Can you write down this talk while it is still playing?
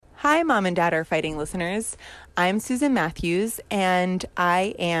Hi, Mom and Dad are fighting listeners. I'm Susan Matthews, and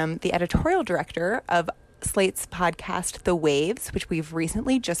I am the editorial director of Slate's podcast, The Waves, which we've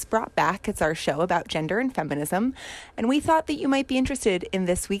recently just brought back. It's our show about gender and feminism, and we thought that you might be interested in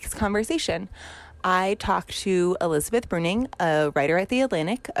this week's conversation. I talked to Elizabeth Bruning, a writer at The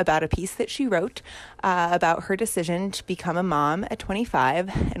Atlantic, about a piece that she wrote about her decision to become a mom at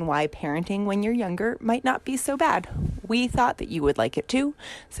 25 and why parenting when you're younger might not be so bad. We thought that you would like it too,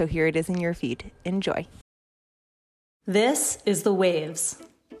 so here it is in your feed. Enjoy. This is The Waves.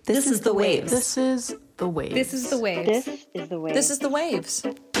 This is The Waves. This is The Waves. This is The Waves. This is The Waves. This is The Waves.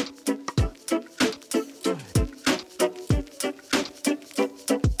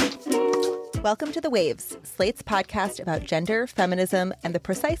 Welcome to The Waves, Slate's podcast about gender, feminism, and the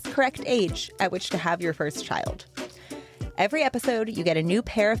precise correct age at which to have your first child. Every episode, you get a new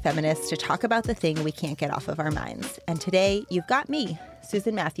pair of feminists to talk about the thing we can't get off of our minds. And today, you've got me,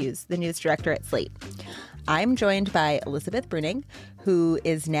 Susan Matthews, the news director at Slate. I'm joined by Elizabeth Bruning, who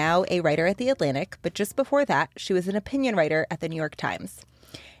is now a writer at The Atlantic, but just before that, she was an opinion writer at The New York Times.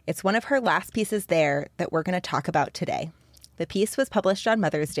 It's one of her last pieces there that we're going to talk about today. The piece was published on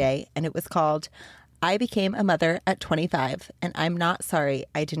Mother's Day, and it was called, I Became a Mother at 25, and I'm Not Sorry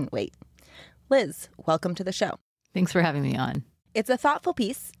I Didn't Wait. Liz, welcome to the show. Thanks for having me on. It's a thoughtful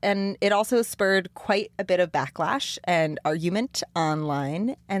piece, and it also spurred quite a bit of backlash and argument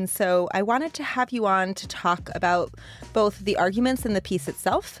online. And so I wanted to have you on to talk about both the arguments in the piece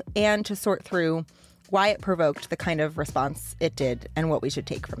itself and to sort through why it provoked the kind of response it did and what we should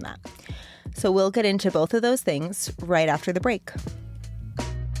take from that. So we'll get into both of those things right after the break.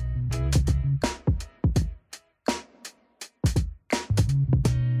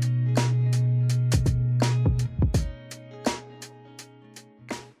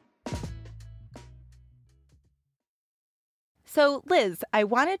 So, Liz, I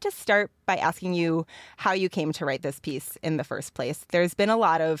wanted to start by asking you how you came to write this piece in the first place. There's been a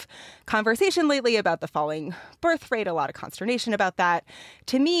lot of conversation lately about the falling birth rate, a lot of consternation about that.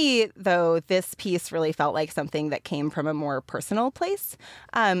 To me, though, this piece really felt like something that came from a more personal place.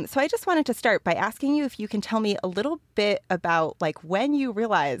 So I just wanted to start by asking you if you can tell me a little bit about when you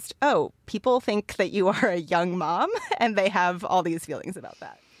realized, oh, people think that you are a young mom and they have all these feelings about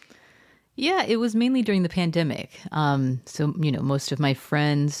that. Yeah, it was mainly during the pandemic. Most of my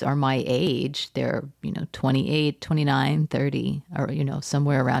friends are my age. They're, 28, 29, 30, or,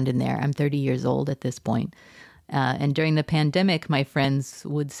 somewhere around in there. I'm 30 years old at this point. And during the pandemic, my friends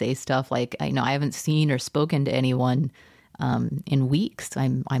would say stuff like, I haven't seen or spoken to anyone in weeks.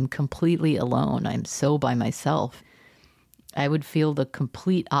 I'm completely alone. I'm so by myself. I would feel the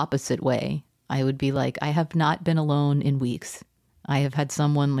complete opposite way. I would be like, I have not been alone in weeks. I have had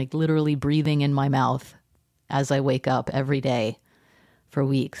someone literally breathing in my mouth as I wake up every day for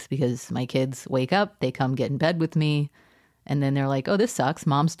weeks because my kids wake up, they come get in bed with me, and then they're like, oh, this sucks.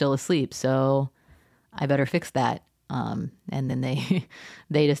 Mom's still asleep, so I better fix that. And then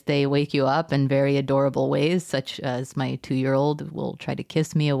they wake you up in very adorable ways, such as my 2-year-old will try to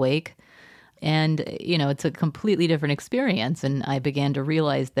kiss me awake. And, it's a completely different experience. And I began to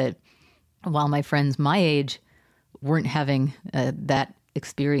realize that while my friends my age weren't having that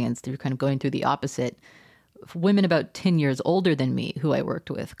experience, they were kind of going through the opposite. Women about 10 years older than me who I worked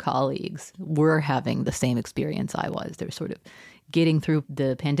with, colleagues, were having the same experience I was. They're sort of getting through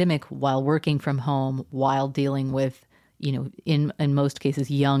the pandemic while working from home, while dealing with, in most cases,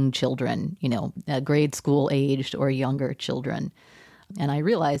 young children, grade school aged or younger children. And I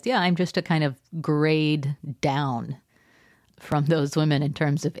realized, I'm just a kind of grade down from those women in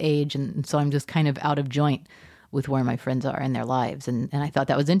terms of age. And so I'm just kind of out of joint with where my friends are in their lives. And I thought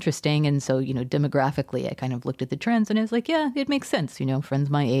that was interesting. And so, demographically, I kind of looked at the trends and I was like, yeah, it makes sense. Friends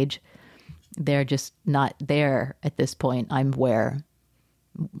my age, they're just not there at this point. I'm where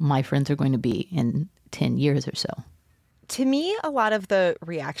my friends are going to be in 10 years or so. To me, a lot of the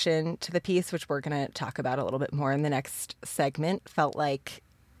reaction to the piece, which we're going to talk about a little bit more in the next segment, felt like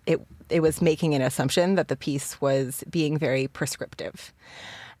it was making an assumption that the piece was being very prescriptive.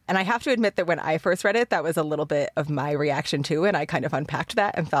 And I have to admit that when I first read it, that was a little bit of my reaction too. And I kind of unpacked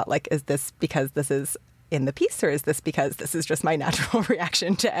that and thought, is this because this is in the piece, or is this because this is just my natural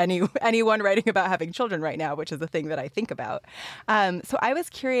reaction to anyone writing about having children right now, which is the thing that I think about. So I was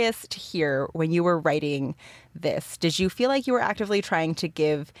curious to hear, when you were writing this, did you feel like you were actively trying to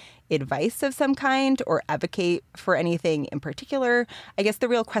give advice of some kind or advocate for anything in particular? I guess the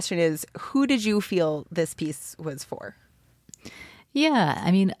real question is, who did you feel this piece was for? Yeah,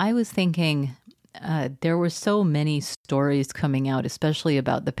 I was thinking there were so many stories coming out, especially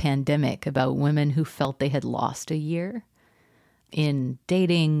about the pandemic, about women who felt they had lost a year. in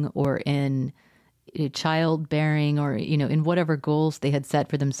dating or in childbearing or, in whatever goals they had set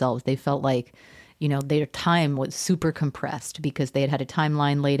for themselves. They felt like, their time was super compressed because they had had a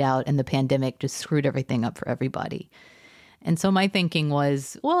timeline laid out and the pandemic just screwed everything up for everybody. And so my thinking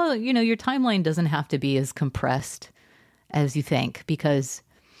was, well, your timeline doesn't have to be as compressed as you think because,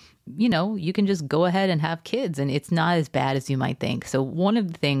 you can just go ahead and have kids and it's not as bad as you might think. So one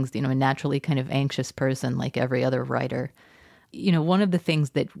of the things, a naturally kind of anxious person like every other writer, one of the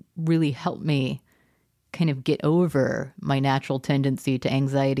things that really helped me kind of get over my natural tendency to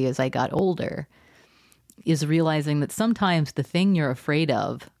anxiety as I got older is realizing that sometimes the thing you're afraid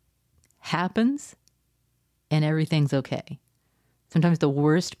of happens and everything's okay. Sometimes the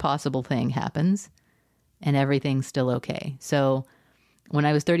worst possible thing happens and everything's still okay. So when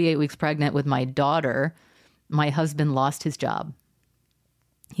I was 38 weeks pregnant with my daughter, my husband lost his job.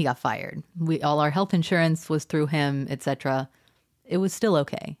 He got fired. All our health insurance was through him, etc. It was still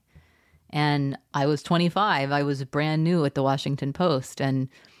okay. And I was 25. I was brand new at the Washington Post. And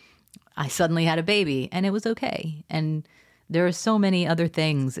I suddenly had a baby and it was okay. And there are so many other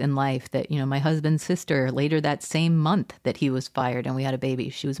things in life that, my husband's sister, later that same month that he was fired and we had a baby,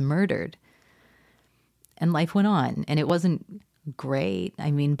 she was murdered. And life went on. And it wasn't great.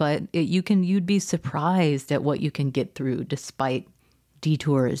 But you'd be surprised at what you can get through despite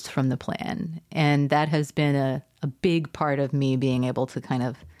detours from the plan. And that has been a big part of me being able to kind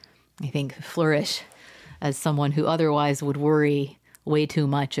of, I think, flourish as someone who otherwise would worry way too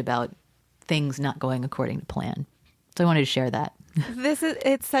much about things not going according to plan. So I wanted to share that.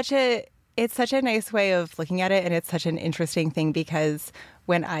 It's such a nice way of looking at it, and it's such an interesting thing because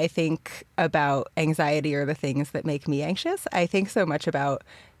when I think about anxiety or the things that make me anxious, I think so much about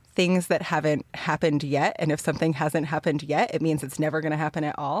things that haven't happened yet. And if something hasn't happened yet, it means it's never going to happen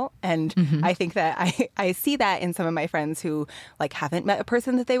at all. And I think that I see that in some of my friends who haven't met a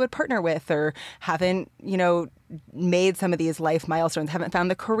person that they would partner with or haven't, made some of these life milestones, haven't found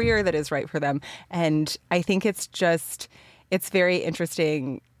the career that is right for them. And I think it's very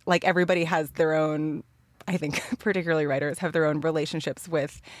interesting. Everybody has their own, I think particularly writers have their own relationships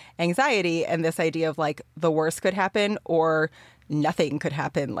with anxiety and this idea of the worst could happen or nothing could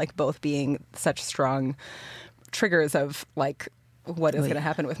happen, both being such strong triggers of what is going to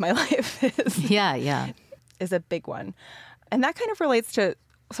happen with my life is a big one. And that kind of relates to,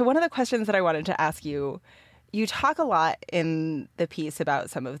 so one of the questions that I wanted to ask you talk a lot in the piece about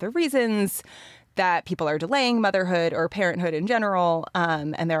some of the reasons that people are delaying motherhood or parenthood in general.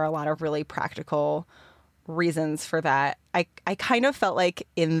 And there are a lot of really practical reasons for that. I kind of felt like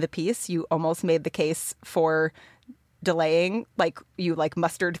in the piece, you almost made the case for delaying, you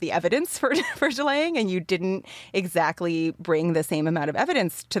mustered the evidence for delaying, and you didn't exactly bring the same amount of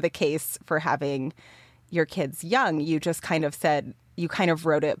evidence to the case for having your kids young. You just kind of said, you kind of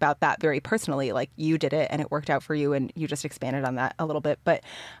wrote it about that very personally, you did it and it worked out for you, and you just expanded on that a little bit. But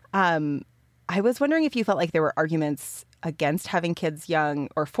I was wondering if you felt like there were arguments against having kids young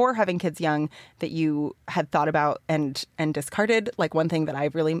or for having kids young that you had thought about and discarded. One thing that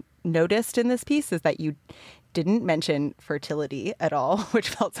I really noticed in this piece is that you didn't mention fertility at all, which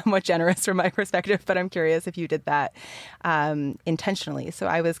felt somewhat generous from my perspective, but I'm curious if you did that intentionally. So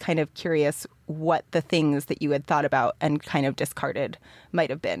I was kind of curious what the things that you had thought about and kind of discarded might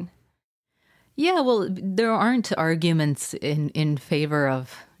have been. Yeah, well, there aren't arguments in favor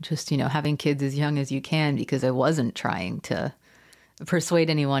of just, having kids as young as you can, because I wasn't trying to persuade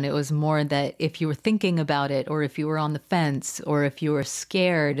anyone. It was more that if you were thinking about it, or if you were on the fence, or if you were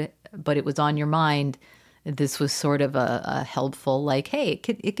scared, but it was on your mind, this was sort of a helpful, hey,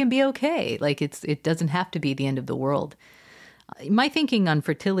 it can be okay. It doesn't have to be the end of the world. My thinking on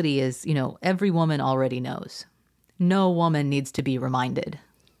fertility is, every woman already knows. No woman needs to be reminded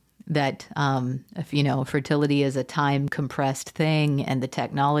that, if, fertility is a time compressed thing, and the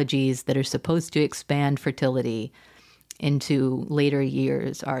technologies that are supposed to expand fertility into later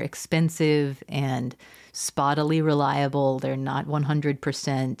years are expensive and spottily reliable. They're not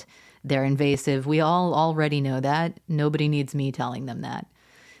 100%. They're invasive. We all already know that. Nobody needs me telling them that.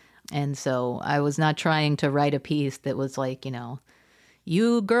 And so I was not trying to write a piece that was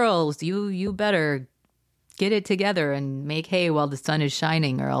you girls, you better get it together and make hay while the sun is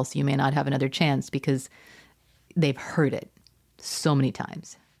shining, or else you may not have another chance, because they've heard it so many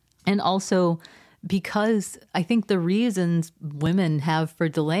times. And also because I think the reasons women have for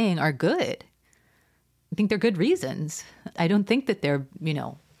delaying are good. I think they're good reasons. I don't think that they're,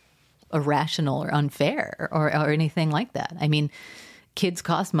 irrational or unfair or anything like that. Kids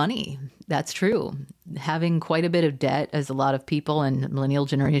cost money. That's true. Having quite a bit of debt, as a lot of people in the millennial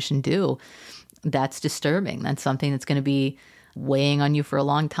generation do, that's disturbing. That's something that's going to be weighing on you for a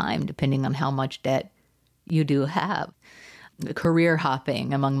long time, depending on how much debt you do have. Career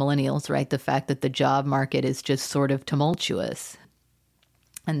hopping among millennials, right? The fact that the job market is just sort of tumultuous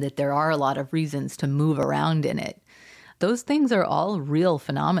and that there are a lot of reasons to move around in it. Those things are all real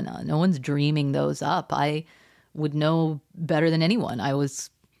phenomena. No one's dreaming those up. I would know better than anyone. I was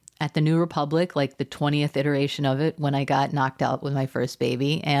at the New Republic, like the 20th iteration of it, when I got knocked out with my first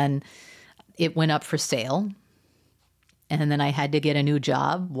baby, and it went up for sale. And then I had to get a new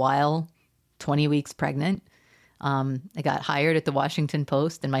job while 20 weeks pregnant. I got hired at the Washington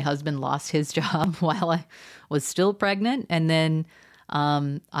Post, and my husband lost his job while I was still pregnant. And then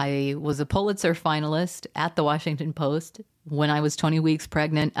I was a Pulitzer finalist at the Washington Post when I was 20 weeks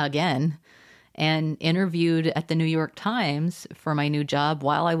pregnant again, and interviewed at the New York Times for my new job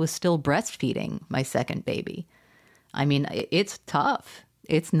while I was still breastfeeding my second baby. I mean, it's tough.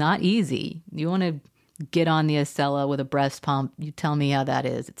 It's not easy. You want to get on the Acela with a breast pump, you tell me how that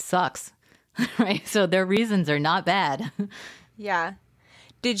is. It sucks. Right? So their reasons are not bad. Yeah.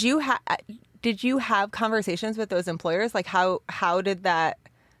 Did you have conversations with those employers? Like how did that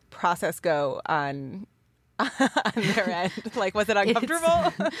process go on their end? Like, was it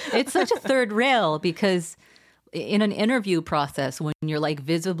uncomfortable? It's such a third rail because in an interview process, when you're like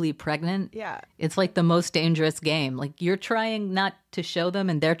visibly pregnant, it's like the most dangerous game. Like you're trying not to show them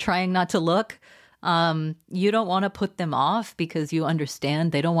and they're trying not to look. You don't want to put them off because you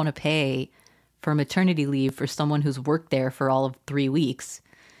understand they don't want to pay for maternity leave for someone who's worked there for all of 3 weeks.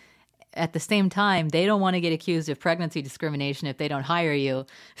 At the same time, they don't want to get accused of pregnancy discrimination if they don't hire you.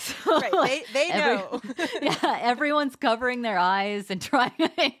 So right, they know. Everyone's covering their eyes and trying.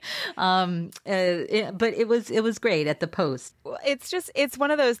 But it was great at the Post. It's one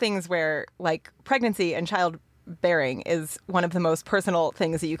of those things where like pregnancy and childbearing is one of the most personal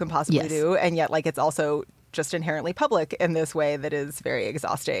things that you can possibly do, and yet like it's also just inherently public in this way that is very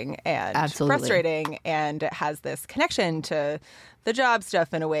exhausting and frustrating, and has this connection to the job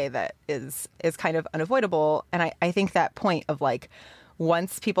stuff in a way that is kind of unavoidable. And I think that point of like,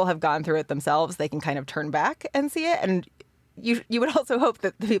 once people have gone through it themselves, they can kind of turn back and see it. And you would also hope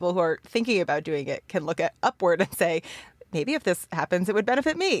that the people who are thinking about doing it can look upward and say, maybe if this happens, it would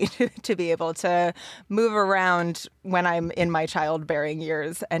benefit me to be able to move around when I'm in my childbearing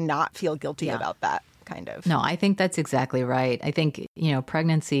years and not feel guilty about that. Kind of. No, I think that's exactly right. I think,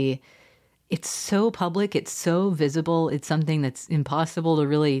 pregnancy, it's so public, it's so visible, it's something that's impossible to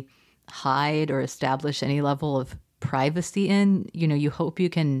really hide or establish any level of privacy in. You hope you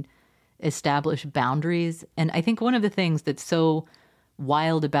can establish boundaries. And I think one of the things that's so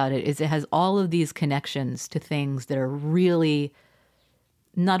wild about it is it has all of these connections to things that are really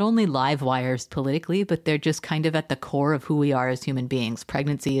not only live wires politically, but they're just kind of at the core of who we are as human beings.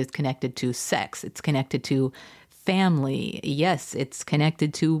 Pregnancy is connected to sex. It's connected to family. Yes, it's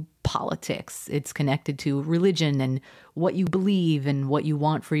connected to politics. It's connected to religion and what you believe and what you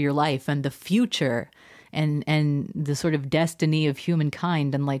want for your life and the future and the sort of destiny of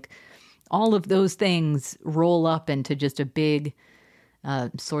humankind. And like all of those things roll up into just a big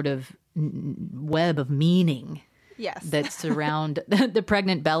sort of web of meaning. Yes. That surround the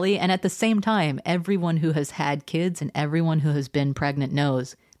pregnant belly. And at the same time, everyone who has had kids and everyone who has been pregnant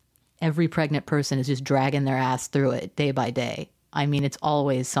knows every pregnant person is just dragging their ass through it day by day. I mean, it's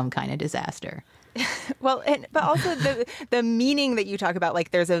always some kind of disaster. Well, but also the meaning that you talk about,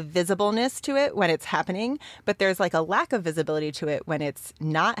 like there's a visibleness to it when it's happening, but there's like a lack of visibility to it when it's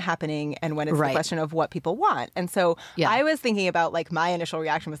not happening and when it's the question of what people want. And so I was thinking about like my initial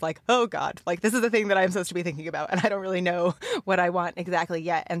reaction was like, oh God, like this is the thing that I'm supposed to be thinking about and I don't really know what I want exactly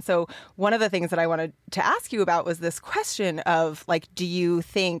yet. And so one of the things that I wanted to ask you about was this question of like, do you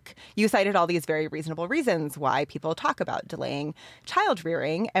think you cited all these very reasonable reasons why people talk about delaying child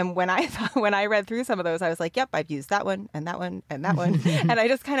rearing? And when I read through some of those, I was like, yep, I've used that one and that one and that one. And I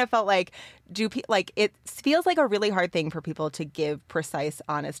just kind of felt like, it feels like a really hard thing for people to give precise,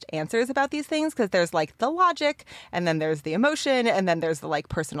 honest answers about these things because there's like the logic and then there's the emotion and then there's the like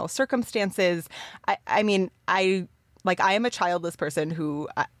personal circumstances. I mean, I am a childless person who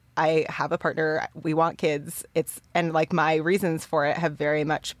I have a partner. We want kids. And like my reasons for it have very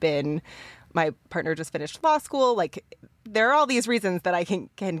much been my partner just finished law school. Like there are all these reasons that I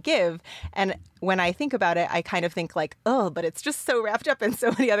can give. And when I think about it, I kind of think like, oh, but it's just so wrapped up in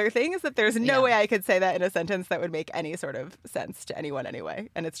so many other things that there's no way I could say that in a sentence that would make any sort of sense to anyone anyway.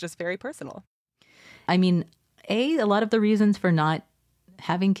 And it's just very personal. I mean, a lot of the reasons for not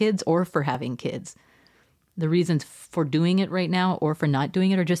having kids or for having kids, the reasons for doing it right now or for not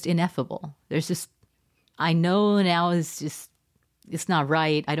doing it are just ineffable. There's just, I know now is just, it's not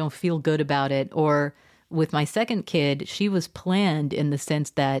right. I don't feel good about it. Or with my second kid, she was planned in the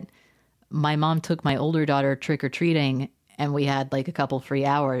sense that my mom took my older daughter trick-or-treating and we had like a couple free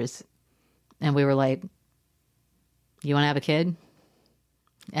hours. And we were like, you want to have a kid?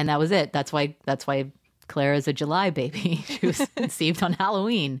 And that was it. That's why Claire is a July baby. She was conceived on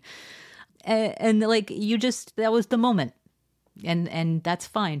Halloween. And like, that was the moment. And that's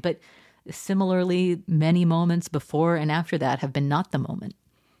fine. But similarly, many moments before and after that have been not the moment.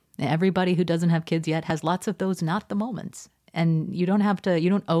 And everybody who doesn't have kids yet has lots of those not the moments. And you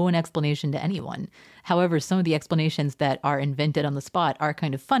don't owe an explanation to anyone. However, some of the explanations that are invented on the spot are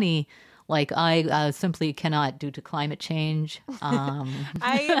kind of funny. Like, I simply cannot due to climate change. I'm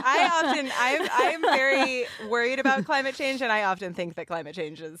very worried about climate change, and I often think that climate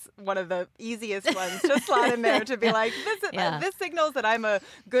change is one of the easiest ones to slot in there to be like, this signals that I'm a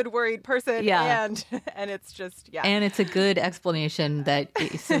good worried person, and it's just, And it's a good explanation that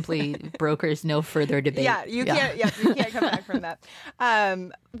simply brokers no further debate. You can't come back from that.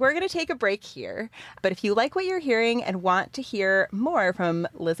 We're going to take a break here, but if you like what you're hearing and want to hear more from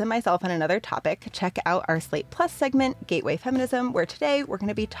Liz and myself on another topic, check out our Slate Plus segment, Gateway Feminism, where today we're going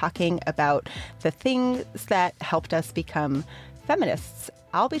to be talking about the things that helped us become feminists.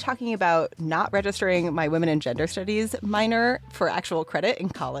 I'll be talking about not registering my women and gender studies minor for actual credit in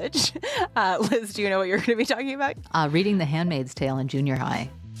college. Liz, do you know what you're going to be talking about? Reading The Handmaid's Tale in junior high.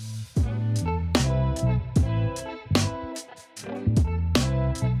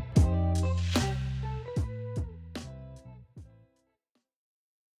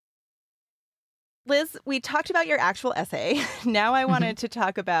 Liz, we talked about your actual essay. Now I wanted to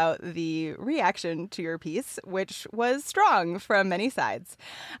talk about the reaction to your piece, which was strong from many sides.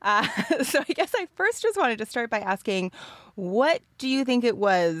 So I guess I first just wanted to start by asking, what do you think it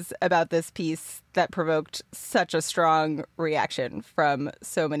was about this piece that provoked such a strong reaction from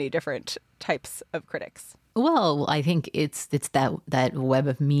so many different types of critics? Well, I think it's that web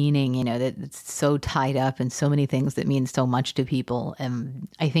of meaning, that it's so tied up in so many things that mean so much to people. And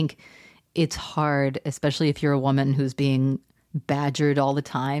I think it's hard, especially if you're a woman who's being badgered all the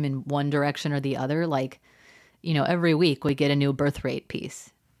time in one direction or the other. Like, every week we get a new birth rate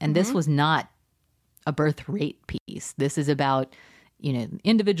piece. And this was not a birth rate piece. This is about,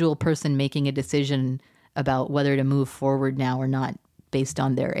 individual person making a decision about whether to move forward now or not based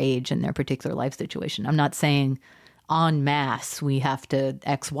on their age and their particular life situation. I'm not saying en masse we have to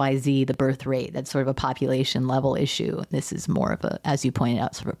XYZ the birth rate. That's sort of a population level issue. This is more of a, as you pointed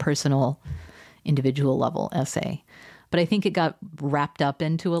out, sort of a personal, individual level essay. But I think it got wrapped up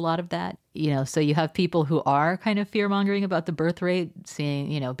into a lot of that. So you have people who are kind of fear-mongering about the birth rate,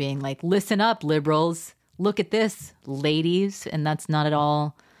 seeing, being like, listen up, liberals, look at this, ladies. And that's not at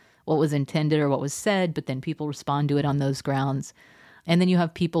all what was intended or what was said, but then people respond to it on those grounds. And then you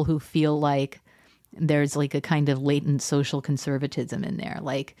have people who feel like there's like a kind of latent social conservatism in there.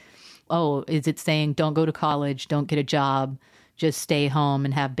 Like, oh, is it saying don't go to college, don't get a job, just stay home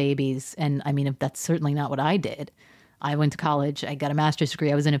and have babies? And I mean, that's certainly not what I did. I went to college, I got a master's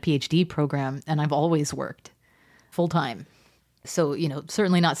degree, I was in a PhD program, and I've always worked full time. So,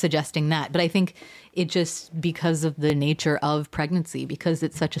 certainly not suggesting that. But I think it just, because of the nature of pregnancy, because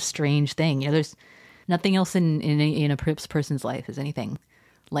it's such a strange thing, there's nothing else in a person's life is anything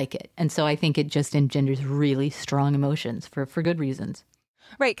like it. And so I think it just engenders really strong emotions for good reasons.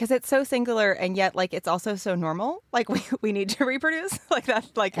 Right, because it's so singular, and yet, like, it's also so normal. Like, we need to reproduce. Like, that's,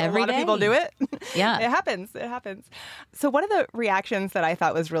 like, every a lot day. of people do it. Yeah. It happens. So one of the reactions that I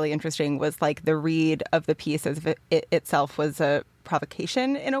thought was really interesting was, like, the read of the piece as if it itself was a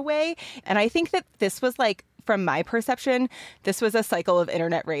provocation in a way. And I think that this was, like, from my perception, this was a cycle of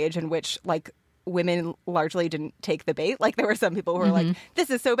internet rage in which, like, women largely didn't take the bait. Like, there were some people who were like, this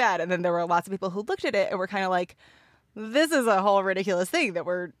is so bad. And then there were lots of people who looked at it and were kind of like, this is a whole ridiculous thing that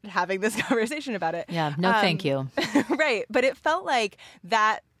we're having this conversation about it. Yeah, no, thank you. Right. But it felt like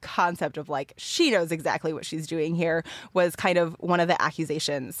that concept of like, she knows exactly what she's doing here was kind of one of the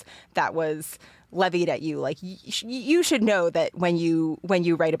accusations that was levied at you. Like, you should know that when you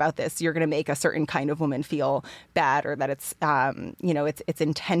write about this, you're going to make a certain kind of woman feel bad, or that it's, it's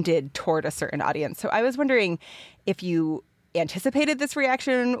intended toward a certain audience. So I was wondering if you anticipated this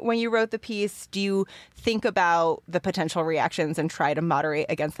reaction when you wrote the piece. Do you think about the potential reactions and try to moderate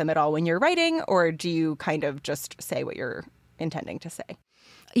against them at all when you're writing, or do you kind of just say what you're intending to say?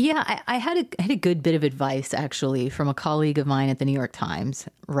 Yeah, I had a good bit of advice, actually, from a colleague of mine at the New York Times,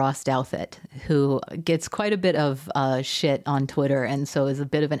 Ross Douthat, who gets quite a bit of shit on Twitter, and so is a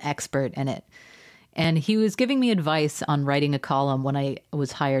bit of an expert in it. And he was giving me advice on writing a column when I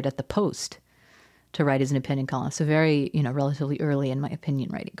was hired at the Post to write as an opinion column. So very, relatively early in my opinion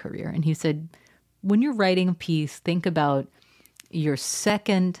writing career. And he said, when you're writing a piece, think about your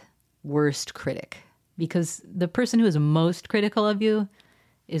second worst critic, because the person who is most critical of you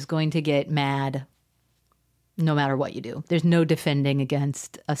is going to get mad no matter what you do. There's no defending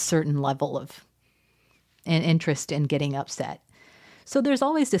against a certain level of an interest in getting upset. So there's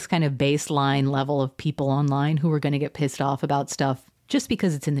always this kind of baseline level of people online who are going to get pissed off about stuff just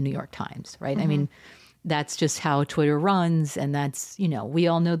because it's in the New York Times, right? I mean, that's just how Twitter runs. And that's, we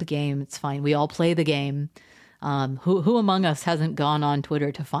all know the game. It's fine. We all play the game. Who among us hasn't gone on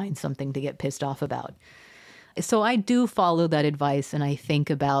Twitter to find something to get pissed off about? So I do follow that advice, and I think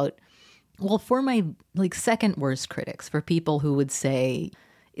about, well, for my second worst critics, for people who would say,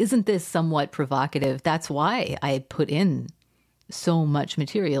 isn't this somewhat provocative? That's why I put in so much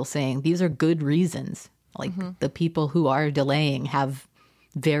material saying these are good reasons. The people who are delaying have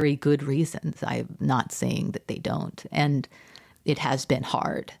very good reasons. I'm not saying that they don't. And it has been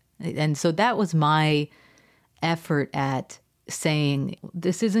hard. And so that was my effort at saying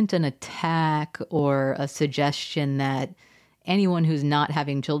this isn't an attack or a suggestion that anyone who's not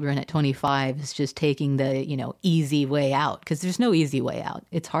having children at 25 is just taking the, easy way out, because there's no easy way out.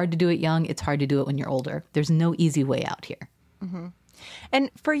 It's hard to do it young. It's hard to do it when you're older. There's no easy way out here. Mm-hmm. And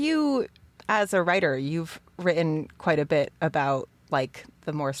for you as a writer, you've written quite a bit about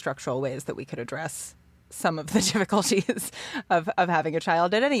the more structural ways that we could address some of the difficulties of having a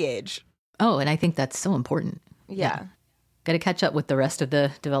child at any age. Oh, and I think that's so important. Yeah. Got to catch up with the rest of the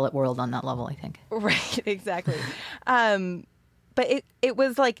developed world on that level, I think. Right, exactly. But it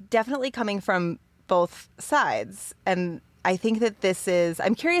was definitely coming from both sides. And I think that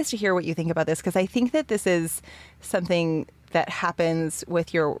I'm curious to hear what you think about this, because I think that this is something that happens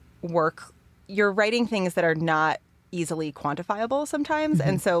with your work. You're writing things that are not easily quantifiable sometimes. Mm-hmm.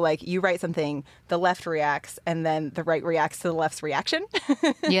 And so you write something, the left reacts, and then the right reacts to the left's reaction.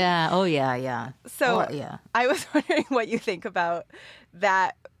 Yeah. Oh, yeah. Yeah. So yeah. I was wondering what you think about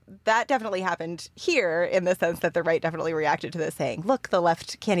that. That definitely happened here, in the sense that the right definitely reacted to this, saying, look, the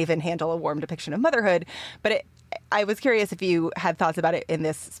left can't even handle a warm depiction of motherhood. But I was curious if you had thoughts about it in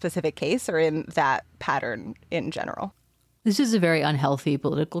this specific case or in that pattern in general. This is a very unhealthy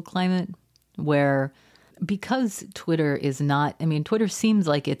political climate where, because Twitter is not, Twitter seems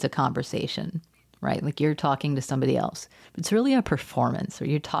like it's a conversation, right? You're talking to somebody else. It's really a performance, or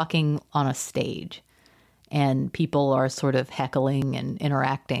you're talking on a stage and people are sort of heckling and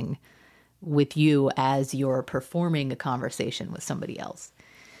interacting with you as you're performing a conversation with somebody else.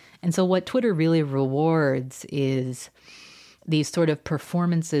 And so what Twitter really rewards is these sort of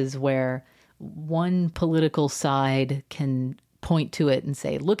performances where one political side can point to it and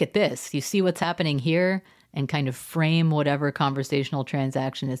say, look at this, you see what's happening here, and kind of frame whatever conversational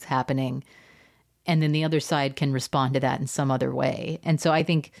transaction is happening. And then the other side can respond to that in some other way. And so I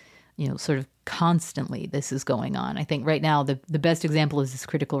think, sort of constantly this is going on. I think right now the best example is this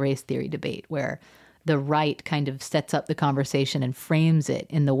critical race theory debate, where the right kind of sets up the conversation and frames it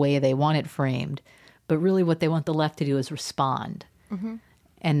in the way they want it framed. But really what they want the left to do is respond. Mm-hmm.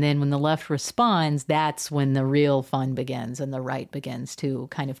 And then when the left responds, that's when the real fun begins, and the right begins to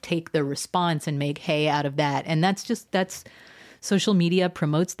kind of take the response and make hay out of that. And that's social media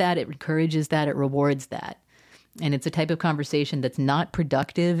promotes that, it encourages that, it rewards that. And it's a type of conversation that's not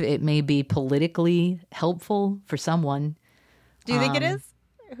productive. It may be politically helpful for someone. Do you think it is?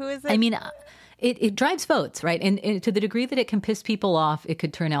 Who is it? It drives votes, right? And to the degree that it can piss people off, it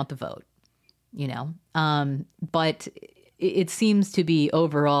could turn out the vote, But it seems to be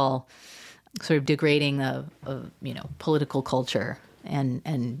overall sort of degrading of political culture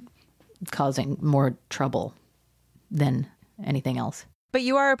and causing more trouble than anything else. But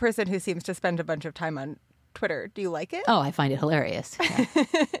you are a person who seems to spend a bunch of time on Twitter. Do you like it? Oh, I find it hilarious. Yeah.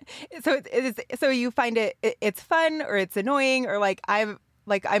 So you find it's fun, or it's annoying, or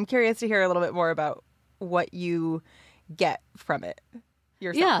I'm curious to hear a little bit more about what you get from it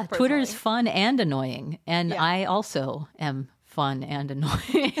yourself. Yeah, personally. Twitter is fun and annoying, and yeah. I also am fun and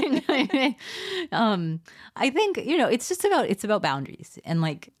annoying. I think it's about boundaries,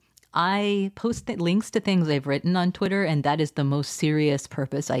 and I post links to things I've written on Twitter, and that is the most serious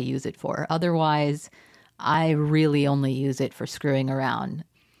purpose I use it for. Otherwise, I really only use it for screwing around,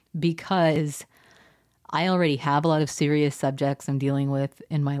 because I already have a lot of serious subjects I'm dealing with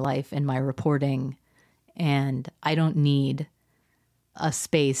in my life, in my reporting, and I don't need a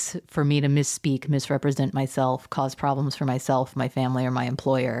space for me to misspeak, misrepresent myself, cause problems for myself, my family, or my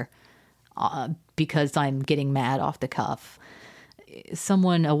employer, because I'm getting mad off the cuff.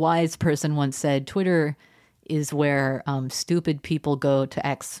 A wise person once said, Twitter is where stupid people go to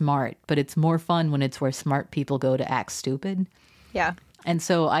act smart, but it's more fun when it's where smart people go to act stupid. Yeah. And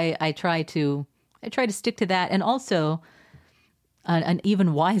so I try to I try to stick to that. And also, an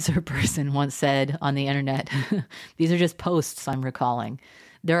even wiser person once said on the internet, these are just posts I'm recalling,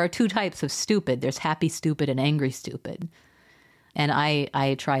 there are two types of stupid. There's happy stupid and angry stupid. And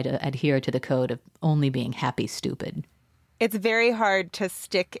I try to adhere to the code of only being happy stupid. It's very hard to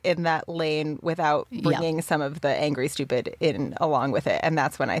stick in that lane without bringing some of the angry stupid in along with it. And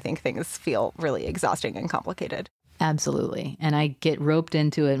that's when I think things feel really exhausting and complicated. Absolutely. And I get roped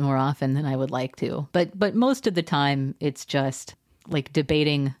into it more often than I would like to. But most of the time, it's just like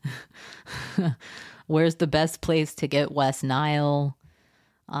debating where's the best place to get West Nile.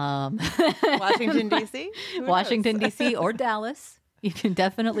 Washington, D.C.? Washington, D.C. or Dallas. You can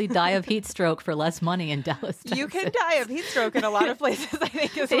definitely die of heat stroke for less money in Dallas, Texas. You can die of heat stroke in a lot of places, I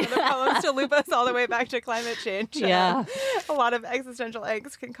think, is one of the poems to loop us all the way back to climate change. Yeah. A lot of existential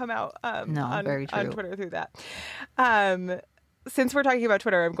angst can come out on Twitter through that. Since we're talking about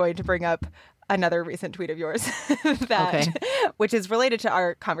Twitter, I'm going to bring up another recent tweet of yours which is related to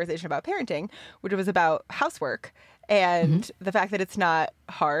our conversation about parenting, which was about housework and the fact that it's not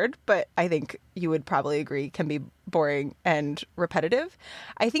hard, but I think you would probably agree can be boring and repetitive.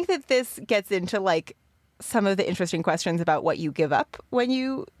 I think that this gets into like some of the interesting questions about what you give up when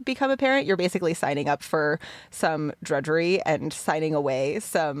you become a parent. You're basically signing up for some drudgery and signing away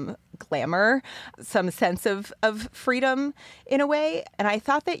some glamour, some sense of freedom in a way. And I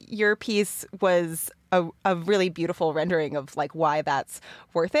thought that your piece was a really beautiful rendering of like why that's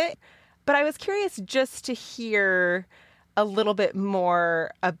worth it. But I was curious just to hear a little bit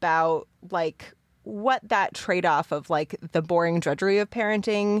more about like what that trade-off of like the boring drudgery of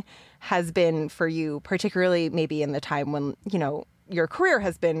parenting has been for you, particularly maybe in the time when, you know, your career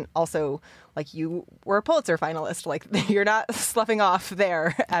has been also like you were a Pulitzer finalist, like you're not sloughing off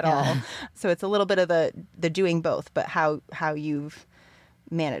there at all. So it's a little bit of the doing both, but how you've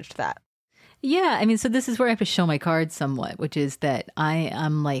managed that. Yeah, I mean, so this is where I have to show my cards somewhat, which is that I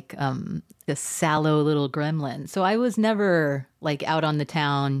am like a sallow little gremlin. So I was never like out on the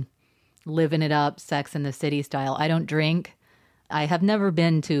town, living it up, Sex in the City style. I don't drink. I have never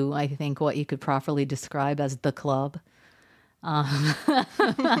been to, I think, what you could properly describe as the club.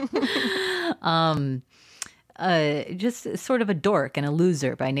 Just sort of a dork and a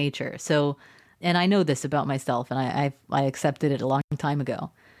loser by nature. So, and I know this about myself, and I accepted it a long time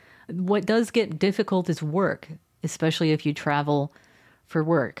ago. What does get difficult is work, especially if you travel for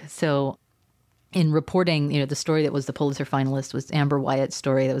work. So in reporting, you know, the story that was the Pulitzer finalist was Amber Wyatt's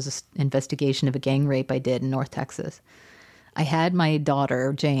story. That was an investigation of a gang rape I did in North Texas. I had my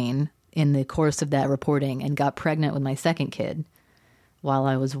daughter, Jane, in the course of that reporting and got pregnant with my second kid while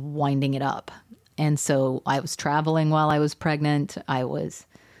I was winding it up. And so I was traveling while I was pregnant. I was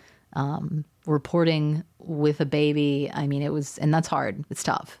reporting with a baby. I mean, and that's hard. It's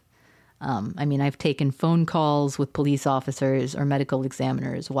tough. I mean, I've taken phone calls with police officers or medical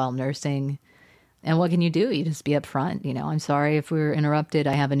examiners while nursing. And what can you do? You just be upfront. You know, I'm sorry if we were interrupted.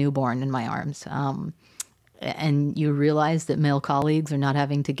 I have a newborn in my arms. And you realize that male colleagues are not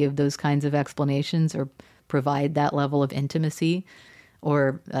having to give those kinds of explanations or provide that level of intimacy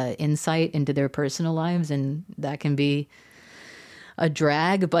or insight into their personal lives. And that can be a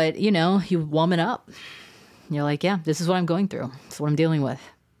drag. But, you know, you woman up. You're like, yeah, this is what I'm going through. This is what I'm dealing with.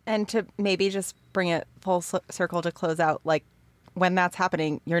 And to maybe just bring it full circle to close out, like when that's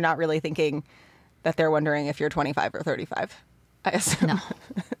happening, you're not really thinking that they're wondering if you're 25 or 35. I assume. No.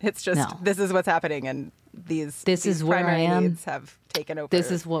 It's just, this is what's happening. And these is where I am. needs have taken over.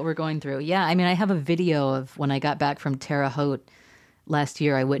 This is what we're going through. Yeah. I mean, I have a video of when I got back from Terre Haute last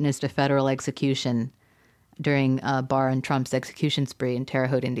year. I witnessed a federal execution during Barr Trump's execution spree in Terre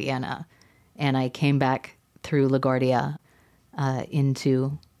Haute, Indiana. And I came back through LaGuardia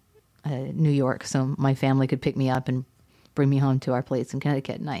into New York so my family could pick me up and bring me home to our place in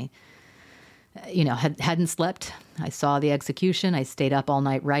Connecticut. And I, you know, hadn't slept. I saw the execution. I stayed up all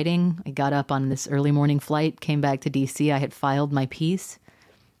night writing. I got up on this early morning flight, came back to DC. I had filed my piece.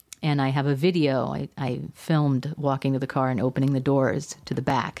 And I have a video I filmed walking to the car and opening the doors to the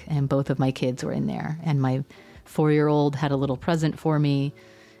back. And both of my kids were in there. And my 4-year-old had a little present for me.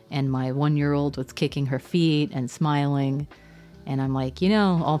 And my 1-year-old was kicking her feet and smiling. And I'm like, you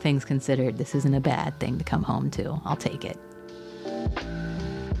know, all things considered, this isn't a bad thing to come home to. I'll take it.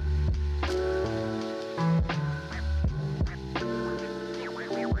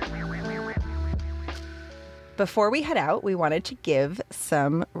 Before we head out, we wanted to give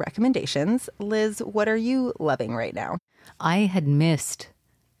some recommendations. Liz, what are you loving right now? I had missed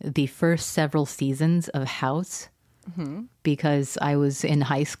the first several seasons of House because I was in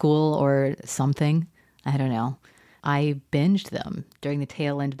high school or something. I don't know. I binged them during the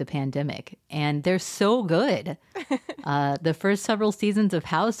tail end of the pandemic, and they're so good. The first several seasons of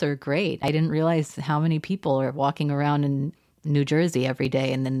House are great. I didn't realize how many people are walking around in New Jersey every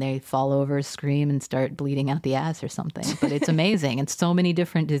day, and then they fall over, scream, and start bleeding out the ass or something. But it's amazing. And so many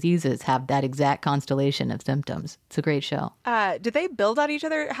different diseases have that exact constellation of symptoms. It's a great show. Did they build on each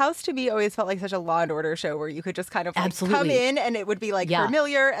other? House to me always felt like such a Law and Order show where you could just kind of like come in and it would be like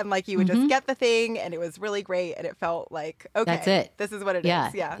familiar and like you would just get the thing and it was really great and it felt like, okay, that's it. This is what it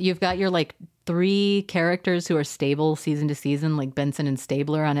is. Yeah. You've got your like 3 characters who are stable season to season, like Benson and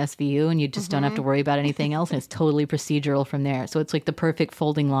Stabler on SVU, and you just don't have to worry about anything else. And it's totally procedural from there. So it's like the perfect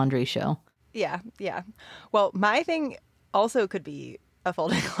folding laundry show. Yeah. Well, my thing also could be a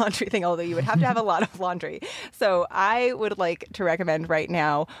folding laundry thing, although you would have to have a lot of laundry. So I would like to recommend right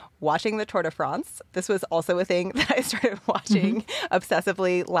now watching the Tour de France. This was also a thing that I started watching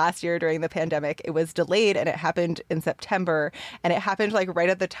obsessively last year during the pandemic. It was delayed and it happened in September. And it happened like right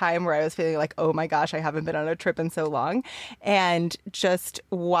at the time where I was feeling like, oh my gosh, I haven't been on a trip in so long. And just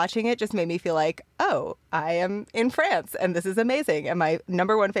watching it just made me feel like, oh, I am in France and this is amazing. And my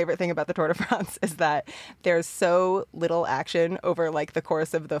number one favorite thing about the Tour de France is that there's so little action over like the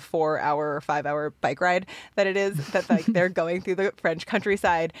course of the 4-hour or 5-hour bike ride that it is, that like they're going through the French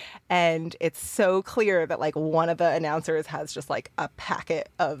countryside. And it's so clear that like one of the announcers has just like a packet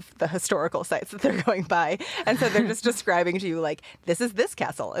of the historical sites that they're going by. And so they're just describing to you like, this is this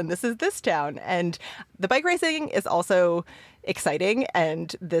castle and this is this town. And the bike racing is also exciting.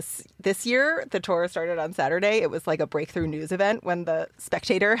 And this year, the tour started on Saturday. It was like a breakthrough news event when the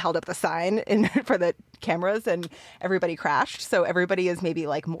Spectator held up the sign for the cameras and everybody crashed. So everybody is maybe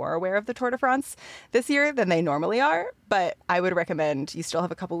like more aware of the Tour de France this year than they normally are. But I would recommend you still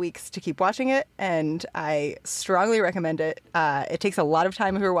have a couple weeks to keep watching it. And I strongly recommend it. It takes a lot of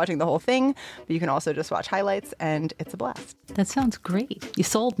time if you're watching the whole thing, but you can also just watch highlights and it's a blast. That sounds great. You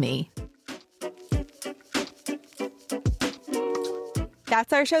sold me.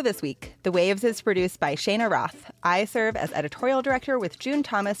 That's our show this week. The Waves is produced by Shayna Roth. I serve as editorial director with June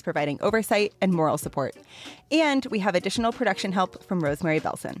Thomas providing oversight and moral support. And we have additional production help from Rosemary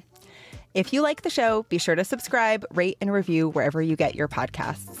Belson. If you like the show, be sure to subscribe, rate, and review wherever you get your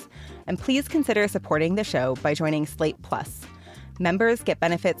podcasts. And please consider supporting the show by joining Slate Plus. Members get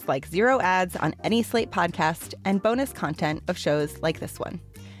benefits like 0 ads on any Slate podcast and bonus content of shows like this one.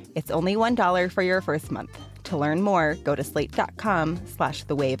 It's only $1 for your first month. To learn more, go to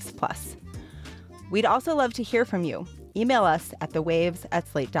slate.com/thewavesplus. We'd also love to hear from you. Email us at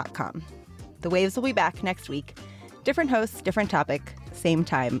thewaves@slate.com. The Waves will be back next week. Different hosts, different topic, same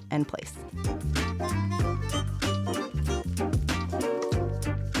time and place.